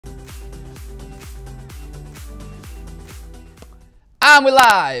And we're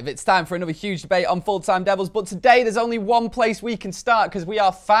live. It's time for another huge debate on Full Time Devils. But today there's only one place we can start because we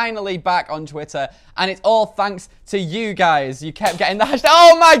are finally back on Twitter. And it's all thanks to you guys. You kept getting the hashtag.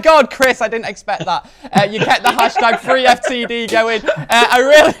 Oh my God, Chris, I didn't expect that. You kept the hashtag FreeFTD going. I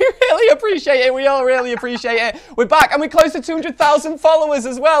really appreciate it. We all really appreciate it. We're back and we're close to 200,000 followers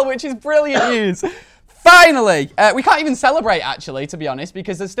as well, which is brilliant news. Finally, we can't even celebrate, actually, to be honest,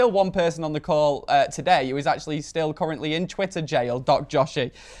 because there's still one person on the call today who is actually still currently in Twitter jail, Doc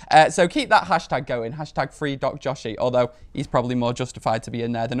Joshi. So keep that hashtag going, hashtag free Doc Joshi, although he's probably more justified to be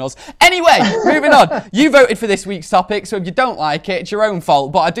in there than us. Anyway, moving on. You voted for this week's topic, so if you don't like it, it's your own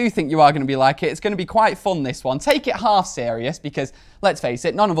fault, but I do think you are going to be like it. It's going to be quite fun, this one. Take it half serious, because let's face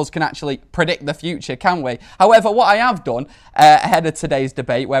it, none of us can actually predict the future, can we? However, what I have done ahead of today's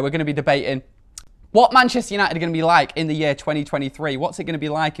debate, where we're going to be debating what Manchester United are going to be like in the year 2023. What's it going to be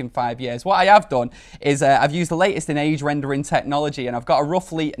like in 5 years? What I have done is I've used the latest in age rendering technology, and I've got a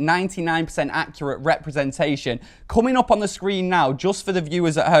roughly 99% accurate representation coming up on the screen now, just for the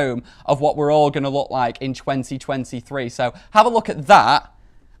viewers at home, of what we're all going to look like in 2023. So have a look at that.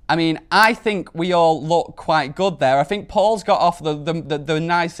 I mean, I think we all look quite good there. I think Paul's got off the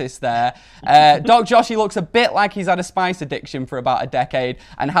nicest there. Doc Joshi looks a bit like he's had a spice addiction for about a decade.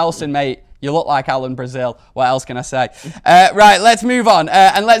 And Howson, mate, you look like Alan Brazil. What else can I say? Right, let's move on.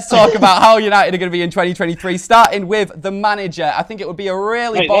 And let's talk about how United are going to be in 2023, starting with the manager. I think it would be a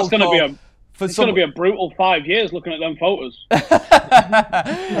really bold call. It's going to be a brutal 5 years looking at them photos.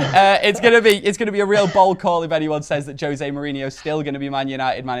 It's going to be a real bold call if anyone says that Jose Mourinho is still going to be Man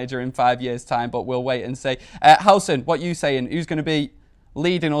United manager in 5 years' time, but we'll wait and see. Howson, what are you saying? Who's going to be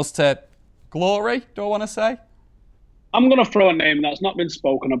leading us to glory, do I want to say? I'm going to throw a name that's not been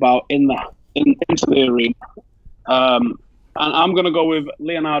spoken about into the arena. And I'm going to go with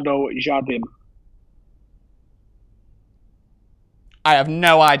Leonardo Jardim. I have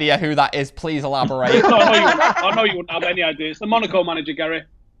no idea who that is. Please elaborate. I know you wouldn't have any idea. It's the Monaco manager, Gary.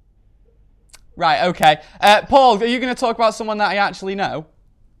 Right, okay. Paul, are you going to talk about someone that I actually know?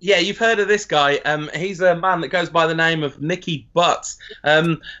 Yeah, you've heard of this guy. He's a man that goes by the name of Nicky Butt.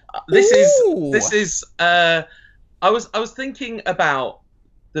 I was thinking about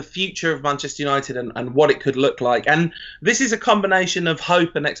the future of Manchester United and what it could look like. And this is a combination of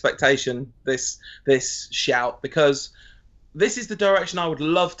hope and expectation, this shout, because this is the direction I would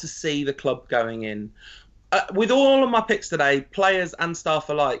love to see the club going in. With all of my picks today, players and staff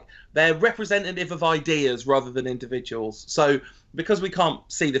alike, they're representative of ideas rather than individuals. So because we can't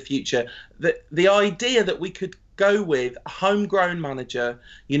see the future, the idea that we could go with a homegrown manager,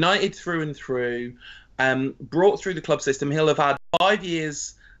 United through and through, brought through the club system. He'll have had 5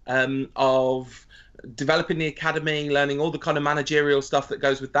 years of developing the academy, learning all the kind of managerial stuff that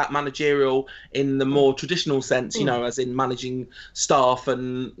goes with that, managerial in the more traditional sense, you know, as in managing staff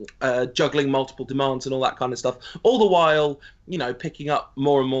and juggling multiple demands and all that kind of stuff, all the while, you know, picking up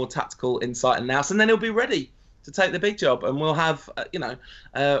more and more tactical insight and nous, and then he'll be ready to take the big job, and we'll have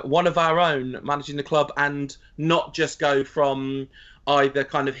one of our own managing the club, and not just go from either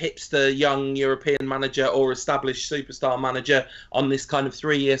kind of hipster young European manager or established superstar manager on this kind of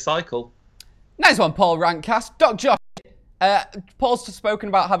 3-year cycle. Nice one, Paul Rantcast. Doc Josh, Paul's spoken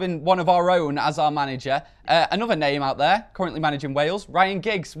about having one of our own as our manager. Another name out there, currently managing Wales, Ryan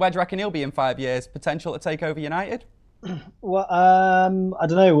Giggs. Where do you reckon he'll be in 5 years? Potential to take over United? Well, I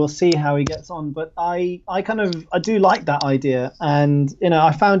don't know. We'll see how he gets on. But I do like that idea. And, you know,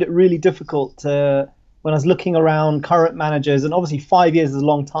 I found it really difficult to, when I was looking around current managers, and obviously 5 years is a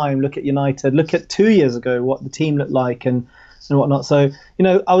long time. Look at United. Look at 2 years ago, what the team looked like and whatnot. So, you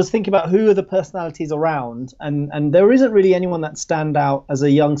know, I was thinking about who are the personalities around, and there isn't really anyone that stand out as a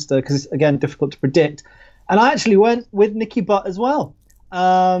youngster because it's, again, difficult to predict. And I actually went with Nicky Butt as well,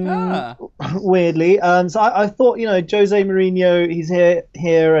 weirdly. So I thought, you know, Jose Mourinho, he's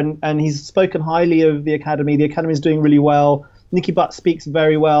here and he's spoken highly of the academy. The academy is doing really well. Nicky Butt speaks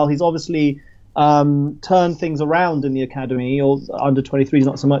very well. He's obviously turned things around in the academy, or under 23s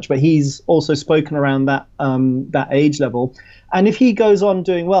not so much, but he's also spoken around that age level. And if he goes on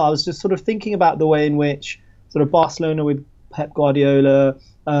doing well, I was just sort of thinking about the way in which sort of Barcelona with Pep Guardiola,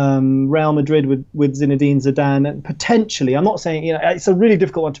 Real Madrid with Zinedine Zidane, and potentially, I'm not saying, you know, it's a really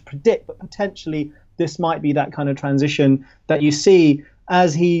difficult one to predict, but potentially this might be that kind of transition that you see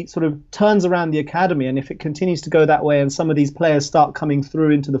as he sort of turns around the academy. And if it continues to go that way and some of these players start coming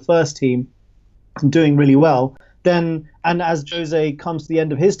through into the first team and doing really well, then, and as Jose comes to the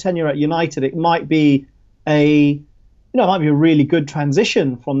end of his tenure at United, it might be a really good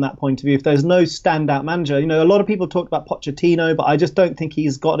transition from that point of view. If there's no standout manager, you know, a lot of people talk about Pochettino, but I just don't think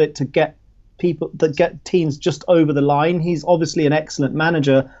he's got it get teams just over the line. He's obviously an excellent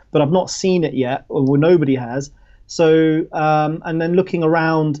manager, but I've not seen it yet, or nobody has. So, and then looking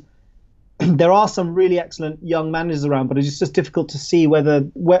around, there are some really excellent young managers around, but it's just difficult to see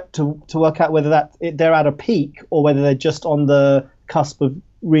to work out whether they're at a peak or whether they're just on the cusp of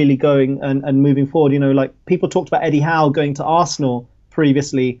really going and moving forward. You know, like people talked about Eddie Howe going to Arsenal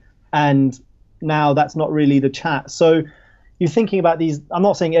previously, and now that's not really the chat. So you're thinking about these. I'm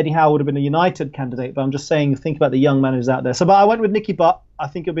not saying Eddie Howe would have been a United candidate, but I'm just saying think about the young managers out there. So, but I went with Nicky Butt. I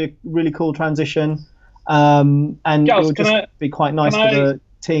think it'll be a really cool transition, and Gaz, it would just be quite nice for the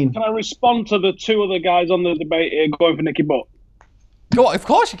team. Can I respond to the two other guys on the debate here going for Nicky Butt? Go on, of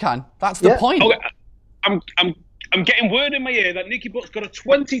course you can. That's the point. Okay. I'm getting word in my ear that Nicky Butt's got a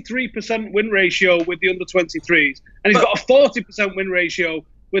 23% win ratio with the under-23s, and he's got a 40% win ratio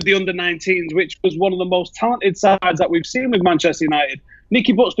with the under-19s, which was one of the most talented sides that we've seen with Manchester United.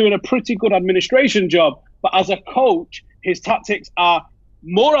 Nicky Butt's doing a pretty good administration job, but as a coach, his tactics are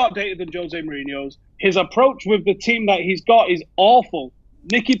more outdated than Jose Mourinho's. His approach with the team that he's got is awful.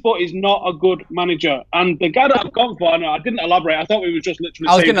 Nicky Butt is not a good manager. And the guy that I've gone for, I didn't elaborate. I thought we were just literally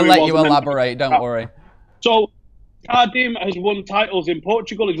I was going to let you elaborate, don't worry. So, Jardim has won titles in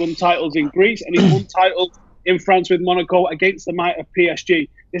Portugal, he's won titles in Greece, and he's won titles in France with Monaco against the might of PSG.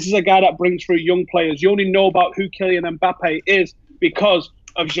 This is a guy that brings through young players. You only know about who Kylian Mbappe is because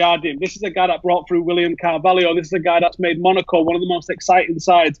of Jardim. This is a guy that brought through William Carvalho. This is a guy that's made Monaco one of the most exciting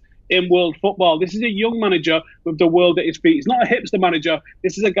sides in world football. This is a young manager with the world at his feet. He's not a hipster manager.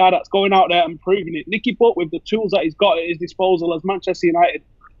 This is a guy that's going out there and proving it. Nicky Butt, with the tools that he's got at his disposal as Manchester United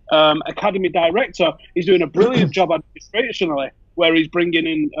academy director, he's doing a brilliant job administrationally, where he's bringing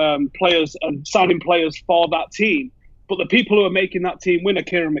in players and signing players for that team. But the people who are making that team win are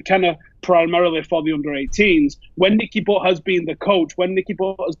Kieran McKenna, primarily for the under-18s. When Nicky Butt has been the coach, when Nicky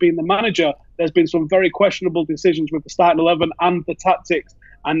Butt has been the manager, there's been some very questionable decisions with the starting 11 and the tactics.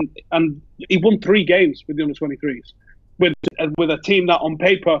 And he won 3 games with the under-23s, with a team that on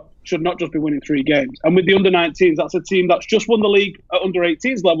paper should not just be winning 3 games. And with the under-19s, that's a team that's just won the league at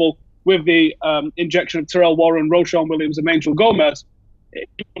under-18s level with the injection of Terrell Warren, Roshan Williams and Angel Gomez.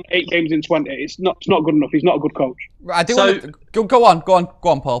 8 games in 20. It's not good enough. He's not a good coach. I do want to go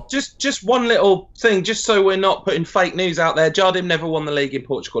on, Paul. Just one little thing, just so we're not putting fake news out there. Jardim never won the league in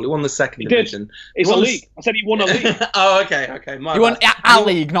Portugal. He won the second division. It's a league. I said he won a league. Oh, okay. He won a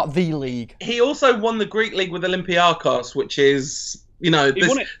league, not the league. He also won the Greek league with Olympiacos, which is, you know,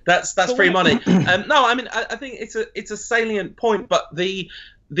 that's free money. No, I mean, I think it's a salient point, but the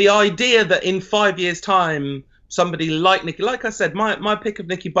idea that in 5 years' time, somebody like Nicky, like I said, my pick of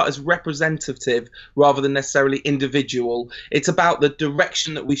Nicky Butt is representative rather than necessarily individual. It's about the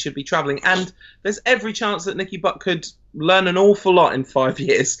direction that we should be travelling. And there's every chance that Nicky Butt could learn an awful lot in 5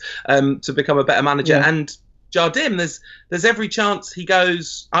 years to become a better manager. Yeah. And Jardim, there's every chance he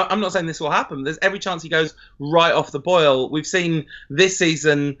goes, I'm not saying this will happen, there's every chance he goes right off the boil. We've seen this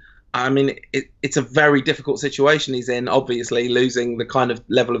season, I mean, it's a very difficult situation he's in, obviously, losing the kind of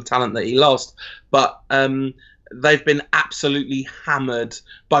level of talent that he lost. But they've been absolutely hammered,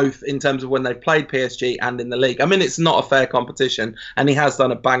 both in terms of when they've played PSG and in the league. I mean, it's not a fair competition, and he has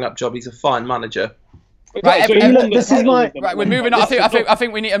done a bang-up job. He's a fine manager. Right, we're moving on. I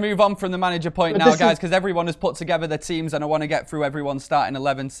think we need to move on from the manager point now, guys, because everyone has put together their teams, and I want to get through everyone's starting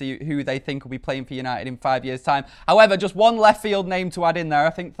 11, see who they think will be playing for United in 5 years' time. However, just one left field name to add in there.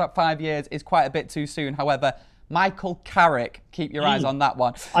 I think that 5 years is quite a bit too soon. However, Michael Carrick, keep your eyes on that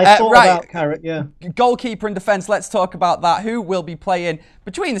one. I thought about Carrick, yeah. Goalkeeper and defence, let's talk about that. Who will be playing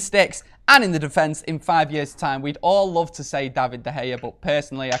between the sticks and in the defence in 5 years' time? We'd all love to say David De Gea, but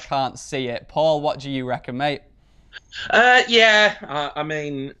personally, I can't see it. Paul, what do you reckon, mate? I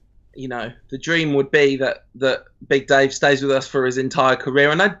mean, you know, the dream would be that Big Dave stays with us for his entire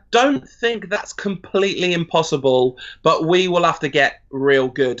career, and I don't think that's completely impossible, but we will have to get real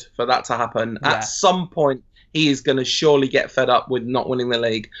good for that to happen. Yeah. At some point, he is going to surely get fed up with not winning the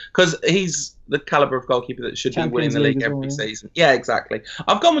league, because he's the caliber of goalkeeper that should be winning the league every season. Yeah, exactly.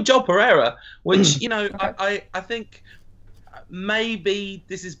 I've gone with Joel Pereira, which, you know, I think maybe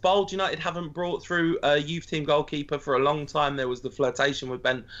this is bold. United haven't brought through a youth team goalkeeper for a long time. There was the flirtation with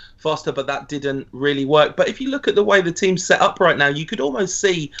Ben Foster, but that didn't really work. But if you look at the way the team's set up right now, you could almost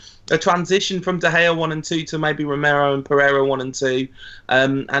see a transition from De Gea 1 and 2 to maybe Romero and Pereira 1 and 2,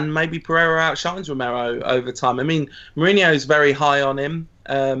 and maybe Pereira outshines Romero over time. I mean, Mourinho is very high on him,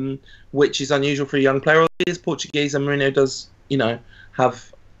 which is unusual for a young player. He is Portuguese, and Mourinho does, you know,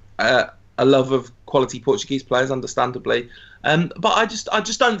 have a love of quality Portuguese players, understandably. But I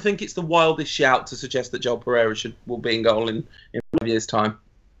just don't think it's the wildest shout to suggest that Joel Pereira will be in goal in 5 years' time.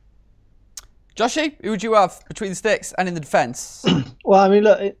 Joshi, who would you have between the sticks and in the defence? Well, I mean,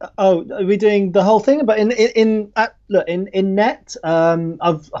 look. Are we doing the whole thing? But in net,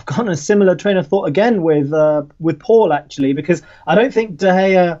 I've gone a similar train of thought again with Paul, actually, because I don't think De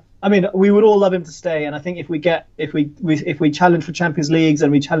Gea. I mean, we would all love him to stay, and I think if we challenge for Champions Leagues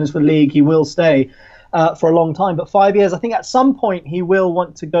and we challenge for league, he will stay for a long time. But 5 years, I think at some point he will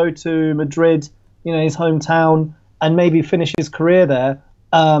want to go to Madrid, his hometown, and maybe finish his career there.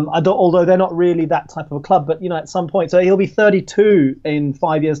 Although they're not really that type of a club, but at some point, so he'll be 32 in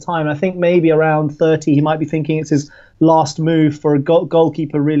 5 years' time. I think maybe around 30, he might be thinking it's his last move for a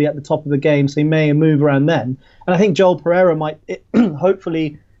goalkeeper really at the top of the game. So he may move around then. And I think Joel Pereira might,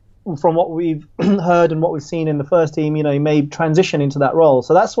 hopefully, from what we've heard and what we've seen in the first team, he may transition into that role.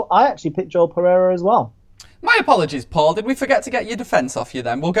 So that's what I actually picked Joel Pereira as well. My apologies, Paul. Did we forget to get your defence off you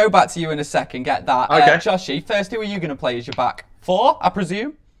then? We'll go back to you in a second, get that. Okay. Joshi, first, who are you going to play as your back? 4, I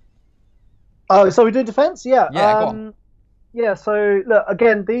presume? Oh, so we do defence? Yeah. Yeah, go on. Yeah, so look,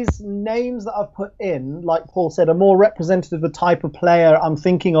 again, these names that I've put in, like Paul said, are more representative of the type of player I'm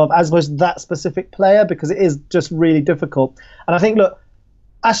thinking of as opposed to that specific player, because it is just really difficult. And I think, look,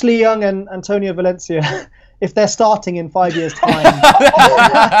 Ashley Young and Antonio Valencia, if they're starting in 5 years' time...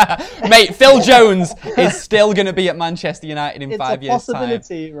 Mate, Phil Jones is still going to be at Manchester United in 5 years' time. It's a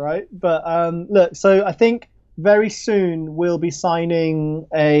possibility, right? But look, so I think very soon we'll be signing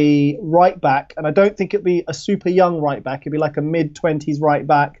a right-back, and I don't think it'll be a super young right-back. It'll be like a mid-20s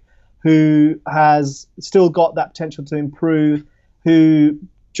right-back who has still got that potential to improve, who...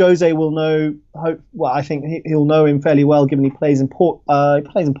 Jose will know. I think he'll know him fairly well, given he plays in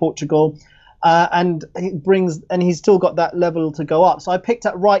Portugal, and he's still got that level to go up. So I picked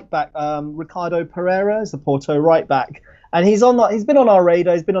at right back Ricardo Pereira is the Porto right back, and he's been on our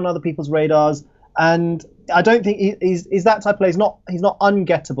radar. He's been on other people's radars, and I don't think he's that type of player. He's not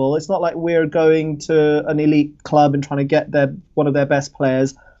ungettable. It's not like we're going to an elite club and trying to get one of their best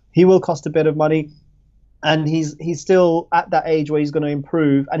players. He will cost a bit of money. And he's still at that age where he's going to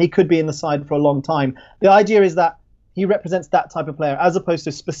improve, and he could be in the side for a long time. The idea is that he represents that type of player, as opposed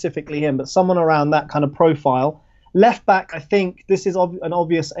to specifically him, but someone around that kind of profile. Left back, I think this is an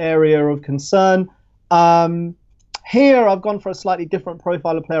obvious area of concern. Here, I've gone for a slightly different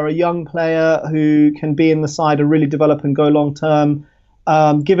profile of player, a young player who can be in the side and really develop and go long term.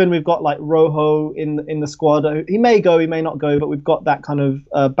 Given we've got like Rojo in the squad, he may go, he may not go, but we've got that kind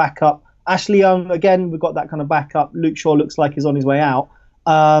of backup. Ashley Young, again, we've got that kind of backup. Luke Shaw looks like he's on his way out.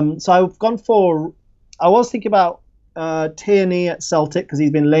 So I've gone for... I was thinking about Tierney at Celtic because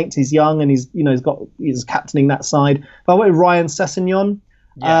he's been linked. He's young and he's captaining that side. But I went with Ryan Sessegnon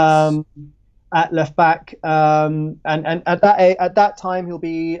at left back. And at that time, he'll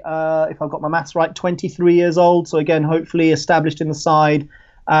be, if I've got my maths right, 23 years old. So again, hopefully established in the side.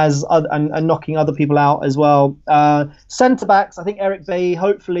 And knocking other people out as well. Centre backs, I think Eric Bailly,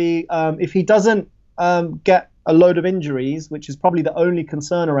 hopefully, if he doesn't get a load of injuries, which is probably the only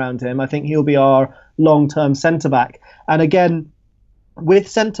concern around him, I think he'll be our long-term centre back. And again, with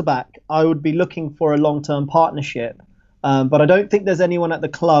centre back, I would be looking for a long-term partnership. But I don't think there's anyone at the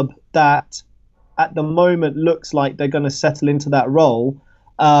club that at the moment looks like they're going to settle into that role.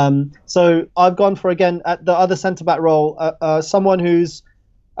 So I've gone for, again, at the other centre back role, someone who's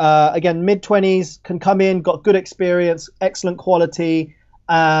again, mid-20s, can come in, got good experience, excellent quality,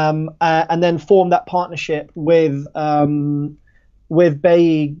 and then form that partnership with Bailly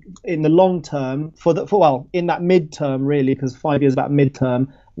in the long term, in that mid-term, really, because 5 years is about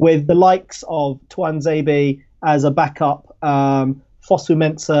mid-term, with the likes of Tuanzebe as a backup, Fosu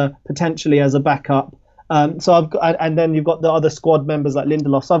Mensah potentially as a backup. And then you've got the other squad members like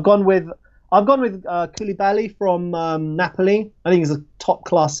Lindelof. So I've gone with Koulibaly from Napoli. I think he's a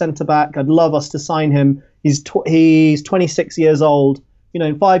top-class centre-back. I'd love us to sign him. He's 26 years old.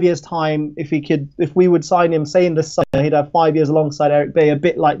 In 5 years' time, if we would sign him, say in the summer, he'd have 5 years alongside Eric Bailly, a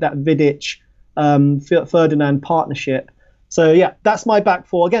bit like that Vidic Ferdinand partnership. So yeah, that's my back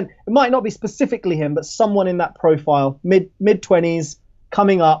four. Again, it might not be specifically him, but someone in that profile, mid-20s,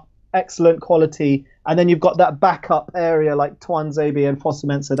 coming up, excellent quality, and then you've got that backup area like Tuanzebe and Fosu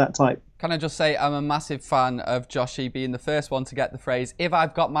Mensah, that type. Can I just say I'm a massive fan of Joshi being the first one to get the phrase, if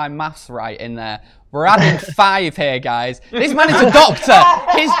I've got my maths right in there. We're adding 5 here, guys. This man is a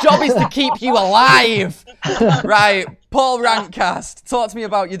doctor. His job is to keep you alive. Right, Paul Rantcast, talk to me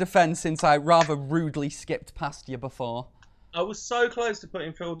about your defence since I rather rudely skipped past you before. I was so close to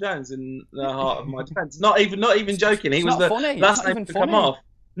putting Phil Jones in the heart of my defence. Not even joking. He was the last name to come off.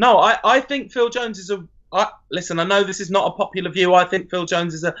 No, I think Phil Jones is listen, I know this is not a popular view. I think Phil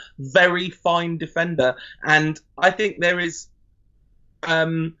Jones is a very fine defender, and I think there is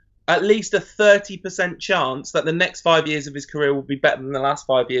a at least a 30% chance that the next 5 years of his career will be better than the last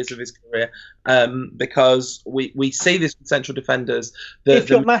 5 years of his career, because we see this with central defenders. If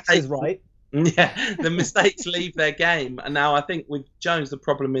your maths is right. Yeah, the mistakes leave their game, and now I think with Jones the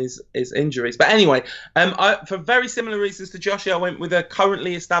problem is injuries. But anyway, for very similar reasons to Joshi, I went with a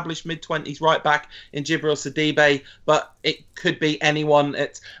currently established mid-20s right back in Djibril Sidibe, but it could be anyone.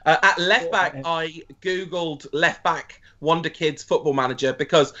 It's at left back. I googled left back Wonder Kids Football Manager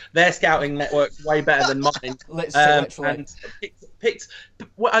because their scouting network's way better than mine. Literally. And picked.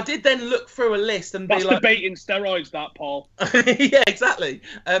 Well, I did then look through a list and that's be like, debating steroids, that Paul. Yeah, exactly.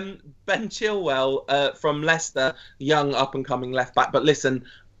 Ben Chilwell from Leicester, young up and coming left back. But listen,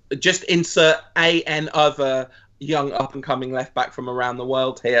 just insert an other young up and coming left back from around the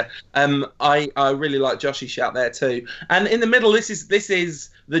world here. I really like Joshi's shout there too. And in the middle, this is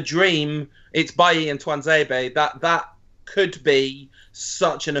the dream. It's Bailly and Tuanzebe. That could be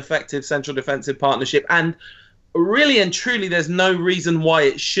such an effective central defensive partnership, and really and truly, there's no reason why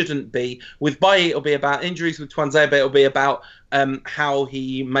it shouldn't be. With Bailly, it'll be about injuries. With Tuanzebe, it'll be about how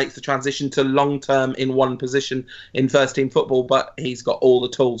he makes the transition to long-term in one position in first-team football, but he's got all the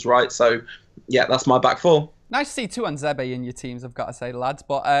tools, right? So, yeah, that's my back four. Nice to see Tuanzebe in your teams, I've got to say, lads.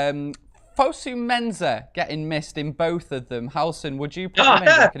 But Fosu Mensah getting missed in both of them. Howson, would you put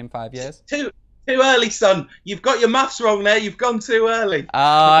him in 5 years? Too early, son. You've got your maths wrong there. You've gone too early.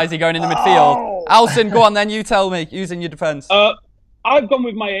 Is he going in the midfield? Howson, go on then. You tell me, using your defence. I've gone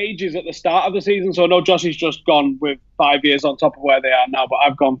with my ages at the start of the season, so I know Joshi's just gone with 5 years on top of where they are now, but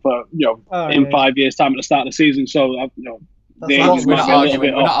I've gone for, 5 years' time at the start of the season, so, we're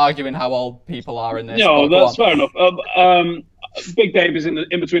not arguing how old people are in this. No, that's fair enough. Big Dave is in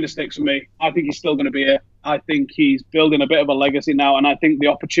between the sticks for me. I think he's still going to be here. I think he's building a bit of a legacy now, and I think the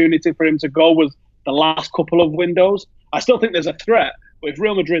opportunity for him to go was the last couple of windows. I still think there's a threat, but if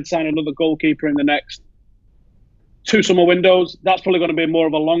Real Madrid sign another goalkeeper in the next 2 summer windows, that's probably going to be more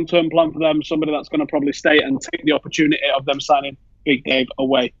of a long-term plan for them, somebody that's going to probably stay and take the opportunity of them signing Big Dave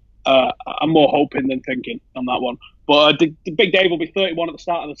away. I'm more hoping than thinking on that one. But the Big Dave will be 31 at the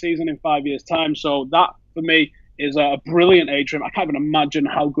start of the season in 5 years' time, so that, for me, is a brilliant age for him. I can't even imagine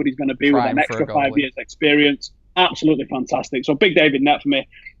how good he's going to be with an extra 5 years experience. Absolutely fantastic. So Big David net for me.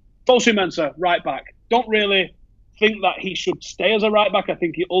 Fosu Mensah, right back. Don't really think that he should stay as a right back. I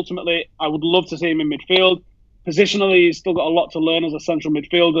think I would love to see him in midfield. Positionally, he's still got a lot to learn as a central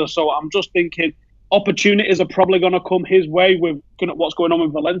midfielder. So I'm just thinking opportunities are probably going to come his way with what's going on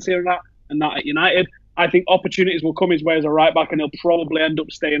with Valencia and that at United. I think opportunities will come his way as a right back, and he'll probably end up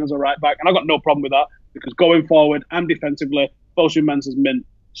staying as a right back. And I've got no problem with that, because going forward and defensively, Fosu Mensah's mint.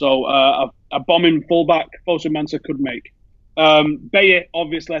 So a bombing fullback, Fosu Mensah could make. Bailly,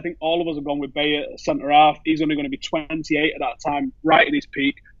 obviously, I think all of us have gone with Bailly at centre-half. He's only going to be 28 at that time, right in his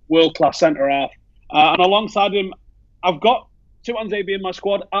peak, world-class centre-half. And alongside him, I've got Tuanzebe in my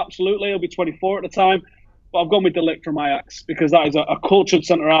squad, absolutely. He'll be 24 at the time. But I've gone with De Ligt from Ajax, because that is a cultured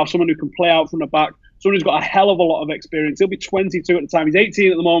centre-half, someone who can play out from the back, someone who's got a hell of a lot of experience. He'll be 22 at the time. He's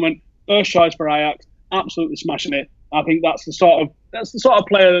 18 at the moment. First choice for Ajax. Absolutely smashing it. I think that's the sort of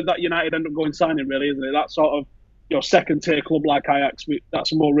player that United end up going signing, really, isn't it? That sort of second tier club like Ajax.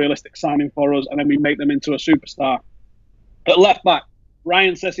 That's a more realistic signing for us, and then we make them into a superstar. At left back,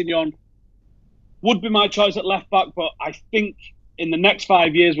 Ryan Sessegnon would be my choice at left back, but I think in the next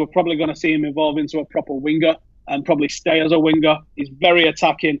 5 years we're probably going to see him evolve into a proper winger and probably stay as a winger. He's very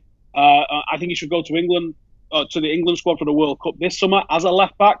attacking. I think he should go to England, to the England squad for the World Cup this summer as a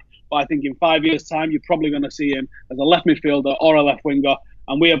left back. But I think in 5 years' time, you're probably going to see him as a left midfielder or a left winger.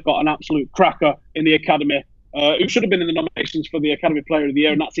 And we have got an absolute cracker in the academy who should have been in the nominations for the Academy Player of the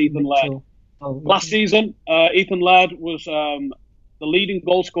Year, and that's Ethan Laird. Last season, Ethan Laird was the leading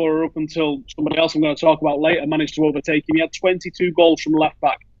goal scorer up until somebody else I'm going to talk about later managed to overtake him. He had 22 goals from left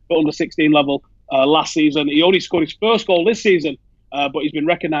back at under 16 level last season. He only scored his first goal this season, but he's been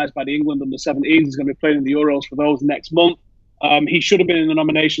recognised by the England under 17s. He's going to be playing in the Euros for those next month. He should have been in the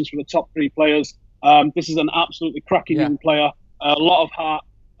nominations for the top 3 players. This is an absolutely cracking young player, a lot of heart,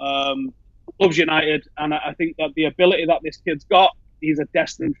 loves United, and I think that the ability that this kid's got, he's a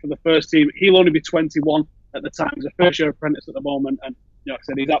destined for the first team. He'll only be 21 at the time. He's a first-year apprentice at the moment, and like I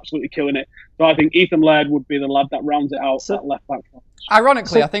said, he's absolutely killing it. So I think Ethan Laird would be the lad that rounds it out at left back.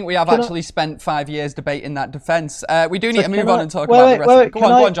 Ironically, I think we have actually spent 5 years debating that defence. We do need to move on and talk about the rest of it. Go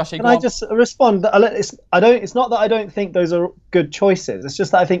on, Joshi. Can I just respond? It's not that I don't think those are good choices. It's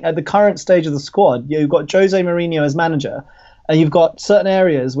just that I think at the current stage of the squad, you've got Jose Mourinho as manager, and you've got certain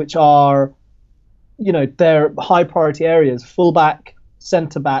areas which are, they're high priority areas: fullback,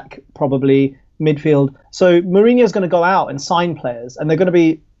 centre back, probably midfield. So Mourinho's going to go out and sign players, and they're going to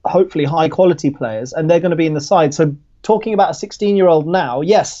be hopefully high quality players, and they're going to be in the side. So talking about a 16-year-old now,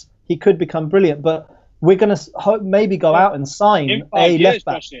 yes, he could become brilliant, but we're going to maybe go out and sign a left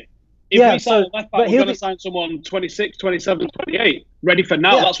back. If we sign a left back, we're going to sign someone 26, 27, 28, ready for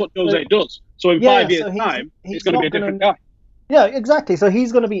now. That's what Jose does. So in 5 years' time, he's going to be a different guy. Yeah, exactly. So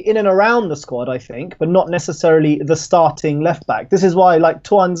he's going to be in and around the squad, I think, but not necessarily the starting left back. This is why, like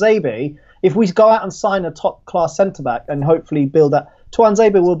Tuanzebe, if we go out and sign a top-class centre-back and hopefully build that,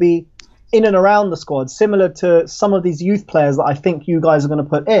 Tuanzebe will be in and around the squad, similar to some of these youth players that I think you guys are going to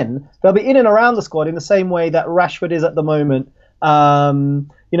put in. They'll be in and around the squad in the same way that Rashford is at the moment.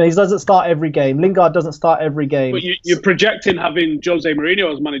 He doesn't start every game. Lingard doesn't start every game. But you're projecting having Jose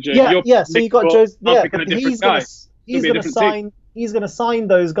Mourinho as manager. Yeah. So you got Jose. Yeah, but he's going to sign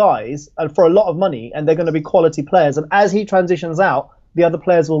those guys for a lot of money, and they're going to be quality players. And as he transitions out, the other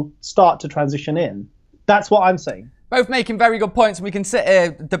players will start to transition in. That's what I'm saying. Both making very good points, and we can sit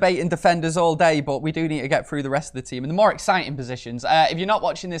here debating defenders all day, but we do need to get through the rest of the team and the more exciting positions. If you're not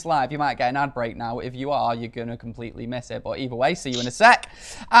watching this live, you might get an ad break now. If you are, you're going to completely miss it. But either way, see you in a sec.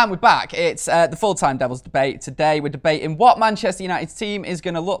 And we're back. It's the Full-Time Devils debate. Today, we're debating what Manchester United's team is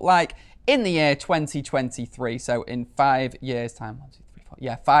going to look like in the year 2023. So in 5 years' time. 1, 2, 3, 4.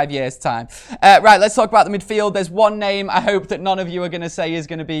 Yeah, 5 years' time. Right, let's talk about the midfield. There's one name I hope that none of you are going to say is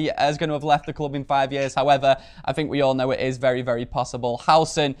going to have left the club in 5 years. However, I think we all know it is very, very possible.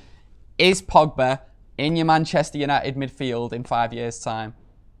 Howson, is Pogba in your Manchester United midfield in 5 years' time?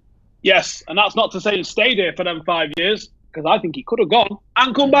 Yes, and that's not to say he stayed here for them 5 years, because I think he could have gone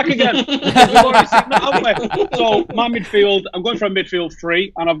and come back again. We've already seen that, haven't we? So my midfield, I'm going for a midfield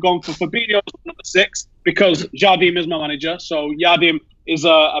 3, and I've gone for Fabinho as number 6 because Jardim is my manager. So Jardim is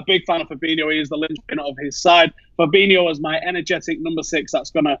a big fan of Fabinho. He is the linchpin of his side. Fabinho is my energetic number 6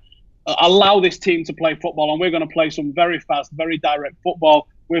 that's going to allow this team to play football, and we're going to play some very fast, very direct football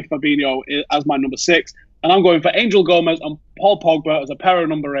with Fabinho as my number 6. And I'm going for Angel Gomez and Paul Pogba as a pair of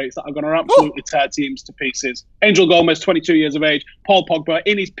number 8s that are going to absolutely tear teams to pieces. Angel Gomez, 22 years of age. Paul Pogba,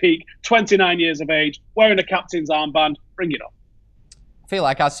 in his peak, 29 years of age, wearing a captain's armband. Bring it on. I feel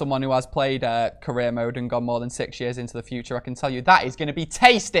like as someone who has played career mode and gone more than 6 years into the future, I can tell you that is going to be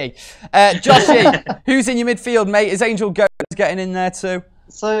tasty. Joshi, who's in your midfield, mate? Is Angel Gomez getting in there too?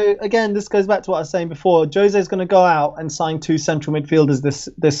 So again, this goes back to what I was saying before. Jose's going to go out and sign 2 central midfielders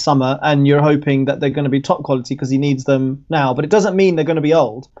this summer, and you're hoping that they're going to be top quality because he needs them now. But it doesn't mean they're going to be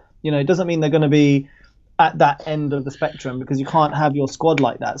old. It doesn't mean they're going to be at that end of the spectrum, because you can't have your squad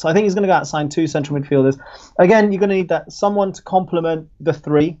like that. So I think he's going to go out and sign 2 central midfielders. Again, you're going to need that someone to complement the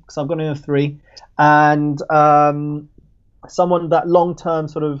 3, because I've got in a 3, and someone that long-term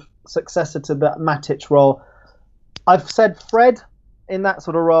sort of successor to that Matic role. I've said Fred in that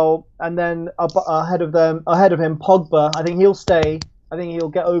sort of role, and then ahead of him, Pogba. I think he'll stay. I think he'll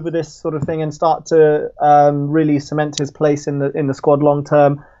get over this sort of thing and start to really cement his place in the squad long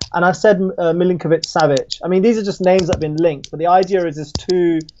term. And I've said Milinkovic-Savic. I mean, these are just names that have been linked, but the idea is there's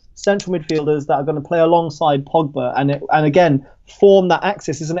 2 central midfielders that are going to play alongside Pogba, and again form that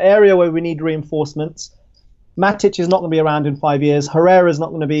axis. It's an area where we need reinforcements. Matic is not going to be around in 5 years. Herrera is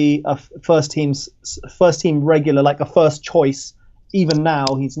not going to be a first team regular, like a first choice. Even now,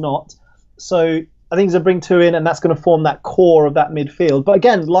 he's not. So I think he's going to bring 2 in, and that's going to form that core of that midfield. But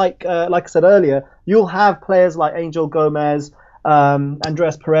again, like I said earlier, you'll have players like Angel Gomez,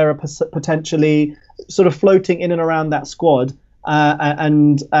 Andreas Pereira potentially sort of floating in and around that squad,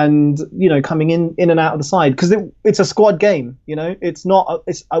 and coming in and out of the side, because it's a squad game. It's not.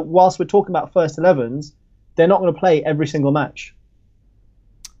 Whilst we're talking about first 11s, they're not going to play every single match.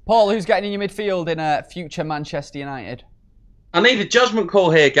 Paul, who's getting in your midfield in a future Manchester United? I need a judgment call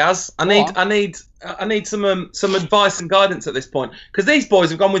here, Gaz. I need some advice and guidance at this point, because these boys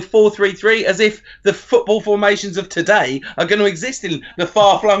have gone with 4-3-3 as if the football formations of today are going to exist in the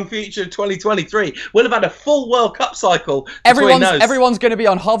far-flung future of 2023. We'll have had a full World Cup cycle. Everyone's going to be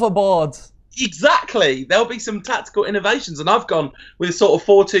on hoverboards. Exactly. There'll be some tactical innovations, and I've gone with a sort of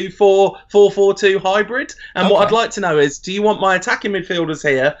 4-2-4, 4-4-2 hybrid. And what I'd like to know is, do you want my attacking midfielders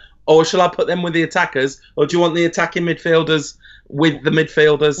here, or shall I put them with the attackers, or do you want the attacking midfielders with the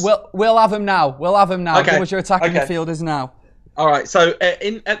midfielders? We'll have them now. Okay. Give us your attacking midfielders now. All right. So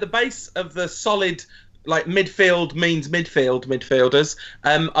at the base of the solid, like midfield means midfielders.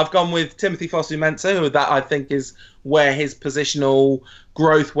 I've gone with Timothy Fosu-Mensah, who that I think is where his positional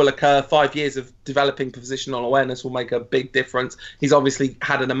growth will occur. 5 years of developing positional awareness will make a big difference. He's obviously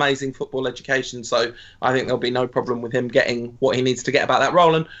had an amazing football education, so I think there'll be no problem with him getting what he needs to get about that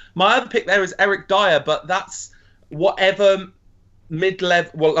role. And my other pick there is Eric Dyer, but that's whatever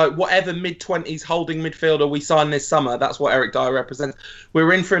mid-level, well, like whatever mid-20s holding midfielder we sign this summer, that's what Eric Dyer represents. We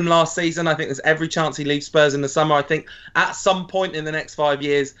were in for him last season. I think there's every chance he leaves Spurs in the summer. I think at some point in the next 5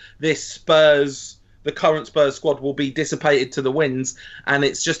 years, the current Spurs squad will be dissipated to the winds, and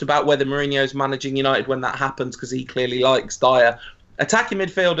it's just about whether Mourinho's managing United when that happens, because he clearly likes Dyer. Attacking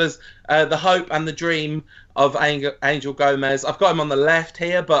midfielders, the hope and the dream of Angel Gomez. I've got him on the left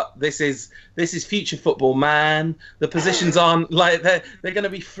here, but this is future football, man. The positions aren't like they're going to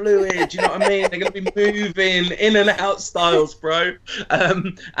be fluid. Do you know what I mean? They're going to be moving in and out styles, bro.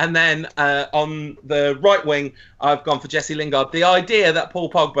 And then on the right wing, I've gone for Jesse Lingard. The idea that Paul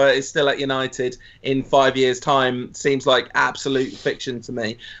Pogba is still at United in 5 years' time seems like absolute fiction to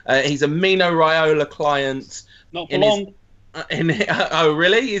me. He's a Mino Raiola client. Not for long. Oh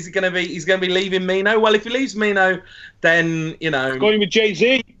really? He's going to be leaving Mino? Well, if he leaves Mino, then going with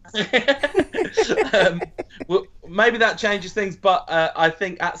Jay-Z. Well, maybe that changes things, but I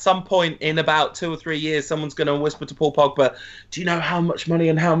think at some point in about 2 or 3 years, someone's going to whisper to Paul Pogba, "Do you know how much money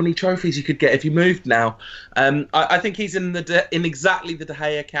and how many trophies you could get if you moved now?" I think he's in exactly the De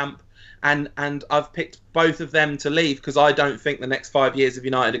Gea camp. And I've picked both of them to leave because I don't think the next 5 years of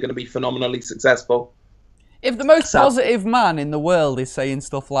United are going to be phenomenally successful. If the most positive man in the world is saying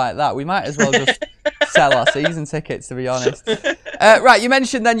stuff like that, we might as well just sell our season tickets, to be honest. Right, you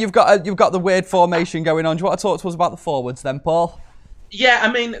mentioned then you've got the weird formation going on. Do you want to talk to us about the forwards then, Paul? Yeah,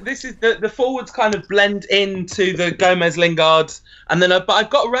 I mean, this is the forwards kind of blend into the Gomez, Lingard, and then but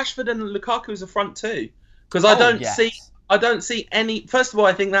I've got Rashford and Lukaku as a front two because I don't see any. First of all,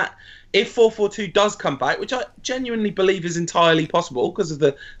 I think that if 4-4-2 does come back, which I genuinely believe is entirely possible because of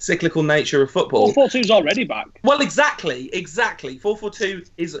the cyclical nature of football. 4-4-2 is already back. Well, exactly.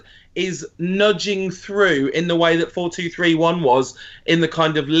 4-4-2 is nudging through in the way that 4-2-3-1 was in the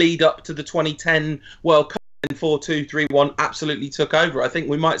kind of lead up to the 2010 World Cup. And 4-2-3-1 absolutely took over. I think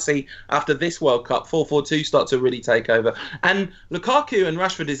we might see after this World Cup 4-4-2 start to really take over. And Lukaku and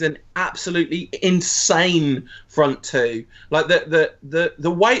Rashford is an absolutely insane front two. Like the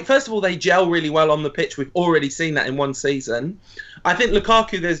way, first of all, they gel really well on the pitch. We've already seen that in one season. I think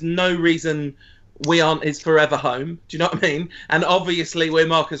Lukaku, there's no reason we aren't his forever home. Do you know what I mean? And obviously we're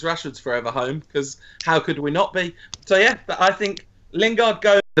Marcus Rashford's forever home because how could we not be? So yeah, I think Lingard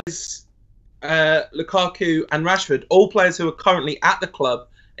goes. Lukaku and Rashford, all players who are currently at the club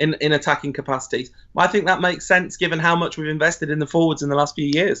in attacking capacities. I think that makes sense given how much we've invested in the forwards in the last few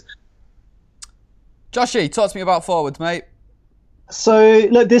years. Joshi, talk to me about forwards, mate. So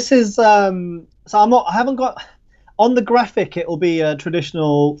look, this is I haven't got on the graphic. It will be a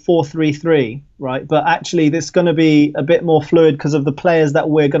traditional 4-3-3, right? But actually, this is going to be a bit more fluid because of the players that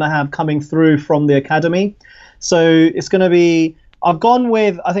we're going to have coming through from the academy. So it's going to be. I've gone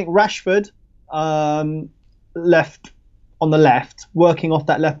with I think Rashford. Left on the left, working off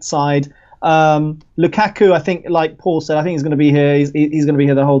that left side. Lukaku, I think, like Paul said, I think he's going to be here. He's going to be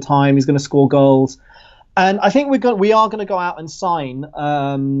here the whole time. He's going to score goals, and I think we are going to go out and sign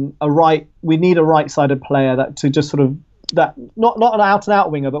We need a right-sided player not an out-and-out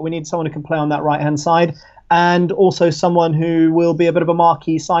winger, but we need someone who can play on that right-hand side, and also someone who will be a bit of a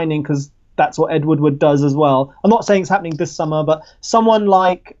marquee signing because. That's what Ed Woodward does as well. I'm not saying it's happening this summer, but someone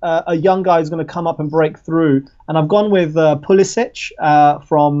like a young guy is going to come up and break through. And I've gone with Pulisic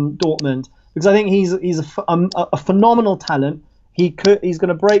from Dortmund because I think he's a phenomenal talent. He's going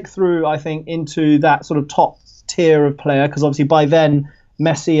to break through, I think, into that sort of top tier of player because obviously by then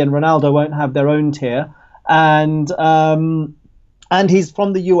Messi and Ronaldo won't have their own tier. And he's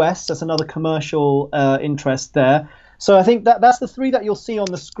from the US. That's another commercial interest there. So I think that's the three that you'll see on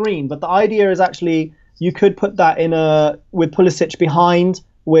the screen. But the idea is actually you could put that with Pulisic behind,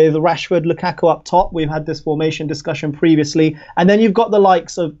 with Rashford, Lukaku up top. We've had this formation discussion previously. And then you've got the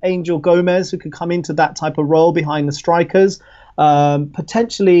likes of Angel Gomez who could come into that type of role behind the strikers.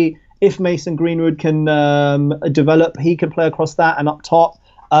 Potentially, if Mason Greenwood can develop, he can play across that and up top.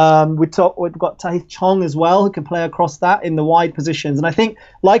 We've got Tahith Chong as well who can play across that in the wide positions. And I think,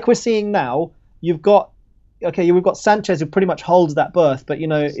 like we're seeing now, we've got Sanchez who pretty much holds that berth, but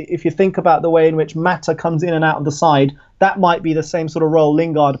if you think about the way in which Mata comes in and out of the side, that might be the same sort of role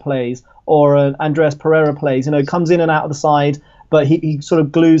Lingard plays or Andreas Pereira plays. Comes in and out of the side, but he sort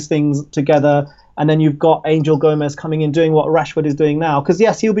of glues things together. And then you've got Angel Gomez coming in doing what Rashford is doing now. Because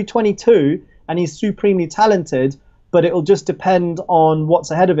yes, he'll be 22 and he's supremely talented, but it'll just depend on what's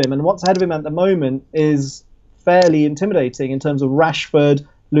ahead of him. And what's ahead of him at the moment is fairly intimidating in terms of Rashford,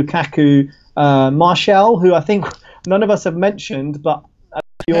 Lukaku, Martial, who I think none of us have mentioned, but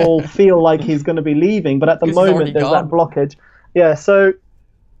we all feel like he's going to be leaving. But at the moment, there's that blockage. Yeah, so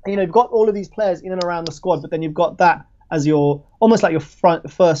you've got all of these players in and around the squad, but then you've got that as your almost like your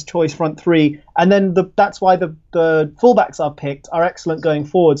first choice front three, and then that's why the fullbacks are picked are excellent going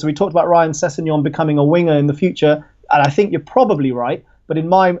forward. So we talked about Ryan Sessegnon becoming a winger in the future, and I think you're probably right. But in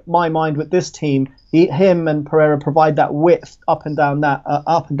my mind, with this team, him and Pereira provide that width up and down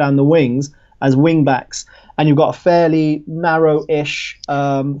the wings as wing backs, and you've got a fairly narrow-ish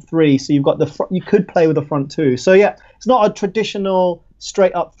three. So you've got you could play with the front two. So yeah, it's not a traditional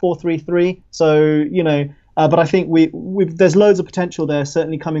straight up 4-3-3. So but I think there's loads of potential there,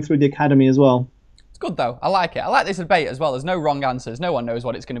 certainly coming through the academy as well. It's good though. I like it. I like this debate as well. There's no wrong answers. No one knows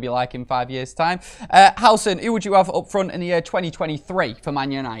what it's going to be like in 5 years' time. Howson, who would you have up front in the year 2023 for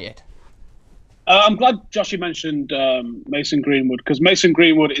Man United? I'm glad Joshi mentioned Mason Greenwood, because Mason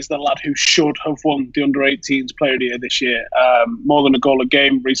Greenwood is the lad who should have won the Under-18s Player of the Year this year. More than a goal a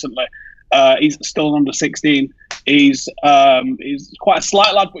game recently. He's still an under-16. He's quite a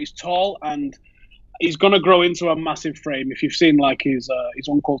slight lad, but he's tall, and he's going to grow into a massive frame. If you've seen like his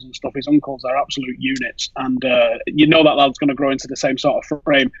uncles and stuff, his uncles are absolute units, and that lad's going to grow into the same sort of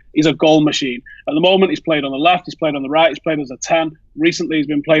frame. He's a goal machine. At the moment, he's played on the left, he's played on the right, he's played as a 10. Recently, he's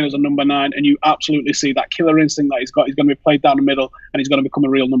been playing as a number 9, and you absolutely see that killer instinct that he's got. He's going to be played down the middle, and he's going to become a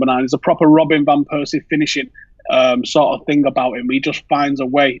real number 9. He's a proper Robin van Persie finishing sort of thing about him. He just finds a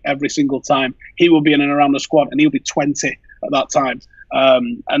way every single time. He will be in and around the squad, and he'll be 20 at that time.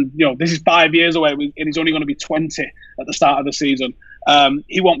 This is 5 years away, and he's only going to be 20 at the start of the season.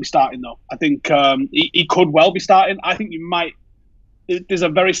 He won't be starting though. I think he could well be starting. I think there's a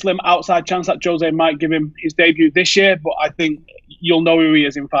very slim outside chance that Jose might give him his debut this year, but I think you'll know who he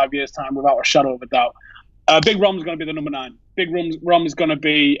is in 5 years' time without a shadow of a doubt. Big Rom's going to be the number 9. Big Rom is going to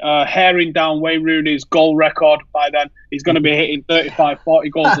be herring down Wayne Rooney's goal record by then. He's going to be hitting 35, 40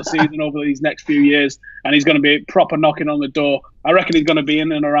 goals a season over these next few years, and he's going to be proper knocking on the door. I reckon he's going to be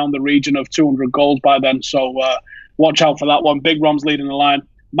in and around the region of 200 goals by then, so watch out for that one. Big Rom's leading the line.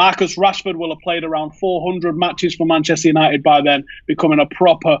 Marcus Rashford will have played around 400 matches for Manchester United by then, becoming a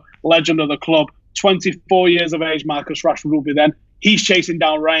proper legend of the club. 24 years of age, Marcus Rashford will be then. He's chasing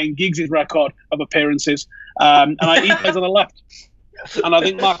down Ryan Giggs' record of appearances. He plays on the left. And I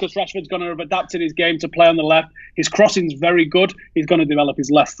think Marcus Rashford's going to have adapted his game to play on the left. His crossing's very good. He's going to develop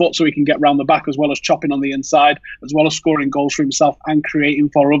his left foot so he can get round the back, as well as chopping on the inside, as well as scoring goals for himself and creating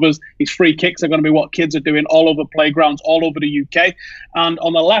for others. His free kicks are going to be what kids are doing all over playgrounds, all over the UK. And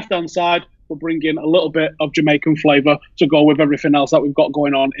on the left-hand side, we'll bring in a little bit of Jamaican flavour to go with everything else that we've got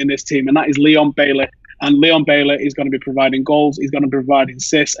going on in this team, and that is Leon Bailey. And Leon Bailey is going to be providing goals, he's going to be providing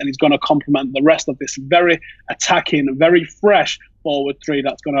assists, and he's going to complement the rest of this very attacking, very fresh forward three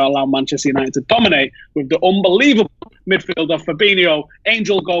that's going to allow Manchester United to dominate with the unbelievable midfielder Fabinho,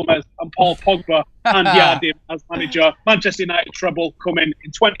 Angel Gomez and Paul Pogba and Yardim as manager. Manchester United treble coming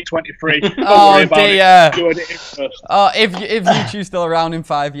in 2023. Don't worry about it. Doing it first. If YouTube's still around in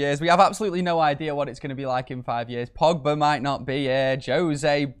 5 years, we have absolutely no idea what it's going to be like in 5 years. Pogba might not be here.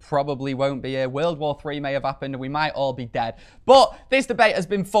 Jose probably won't be here. World War III may have happened and we might all be dead. But this debate has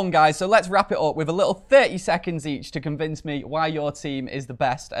been fun, guys. So let's wrap it up with a little 30 seconds each to convince me why your team is the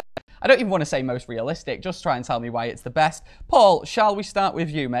best. I don't even want to say most realistic. Just try and tell me why it's the best. Paul, shall we start with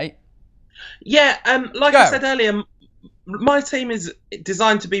you, mate? Yeah, like I said earlier, my team is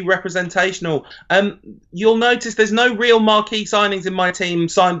designed to be representational. You'll notice there's no real marquee signings in my team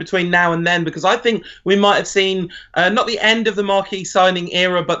signed between now and then, because I think we might have seen not the end of the marquee signing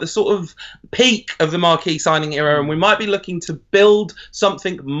era, but the sort of peak of the marquee signing era, and we might be looking to build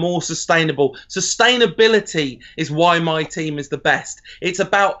something more sustainable. Sustainability is why my team is the best. It's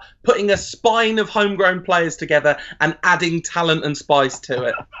about putting a spine of homegrown players together and adding talent and spice to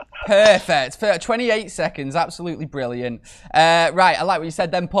it. Perfect. 28 seconds. Absolutely brilliant. Right, I like what you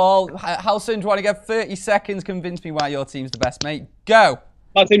said then, Paul. Howson, do you want to get 30 seconds? Convince me why your team's the best, mate. Go.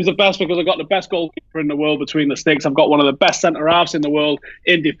 My team's the best because I've got the best goalkeeper in the world between the sticks. I've got one of the best centre-halves in the world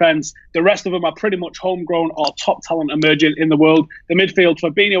in defence. The rest of them are pretty much homegrown or top talent emerging in the world. The midfield,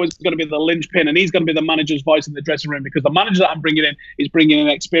 Fabinho is going to be the linchpin, and he's going to be the manager's voice in the dressing room, because the manager that I'm bringing in is bringing in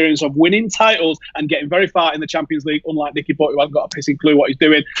experience of winning titles and getting very far in the Champions League, unlike Nicky Butt, who hasn't got a pissing clue what he's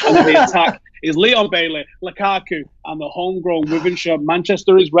doing. And then the attack is Leon Bailey, Lukaku, and the homegrown Wivenshaw.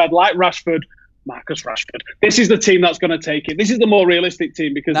 Manchester is red like Rashford. Marcus Rashford. This is the team that's going to take it. This is the more realistic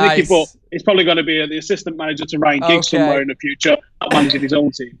team, because Nicky Butt is probably going to be the assistant manager to Ryan Giggs somewhere in the future, managing his own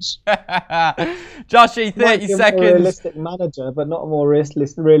teams. Joshi, 30 seconds. A more realistic manager, but not a more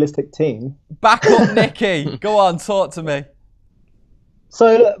realistic team. Back up, Nicky. Go on, talk to me.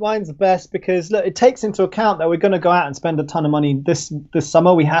 So look, mine's the best because look, it takes into account that we're going to go out and spend a ton of money this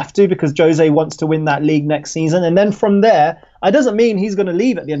summer. We have to because Jose wants to win that league next season, and then from there, it doesn't mean he's going to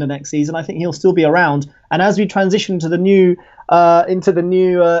leave at the end of next season. I think he'll still be around. And as we transition to the new into the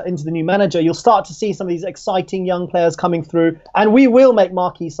new manager, you'll start to see some of these exciting young players coming through, and we will make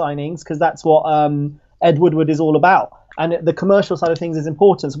marquee signings because that's what Ed Woodward is all about. And the commercial side of things is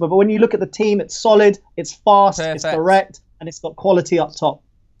important. But when you look at the team, it's solid, it's fast, it's direct, and it's got quality up top.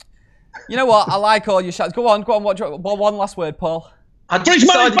 You know what? I like all your shots. Go on. One last word, Paul. Bridge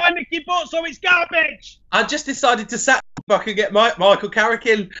money by Nicky Butt, so it's garbage. I just decided to sack if I could get Michael Carrick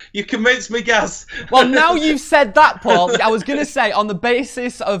in. You convinced me, Gaz. Well, now you've said that, Paul, I was going to say, on the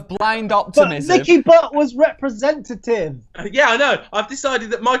basis of blind optimism. But Nicky Butt was representative. Yeah, I know. I've decided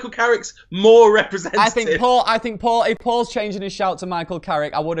that Michael Carrick's more representative. I think Paul, if Paul's changing his shout to Michael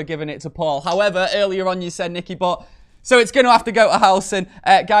Carrick, I would have given it to Paul. However, earlier on you said Nicky Butt. So it's going to have to go to Howson.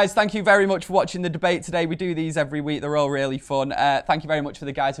 Guys, thank you very much for watching the debate today. We do these every week. They're all really fun. Thank you very much for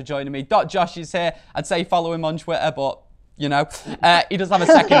the guys for joining me. Josh is here. I'd say follow him on Twitter, but, you know, he does have a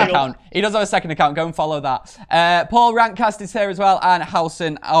second account. He does have a second account. Go and follow that. Paul Rantcast is here as well, and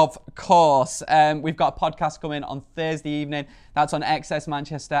Howson, of course. We've got a podcast coming on Thursday evening. That's on XS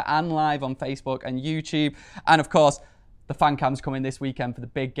Manchester and live on Facebook and YouTube. And, of course, the fan cam's coming this weekend for the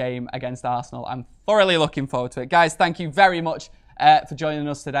big game against Arsenal. I'm thoroughly looking forward to it. Guys, thank you very much for joining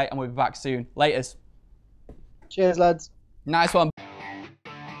us today, and we'll be back soon. Laters. Cheers, lads. Nice one.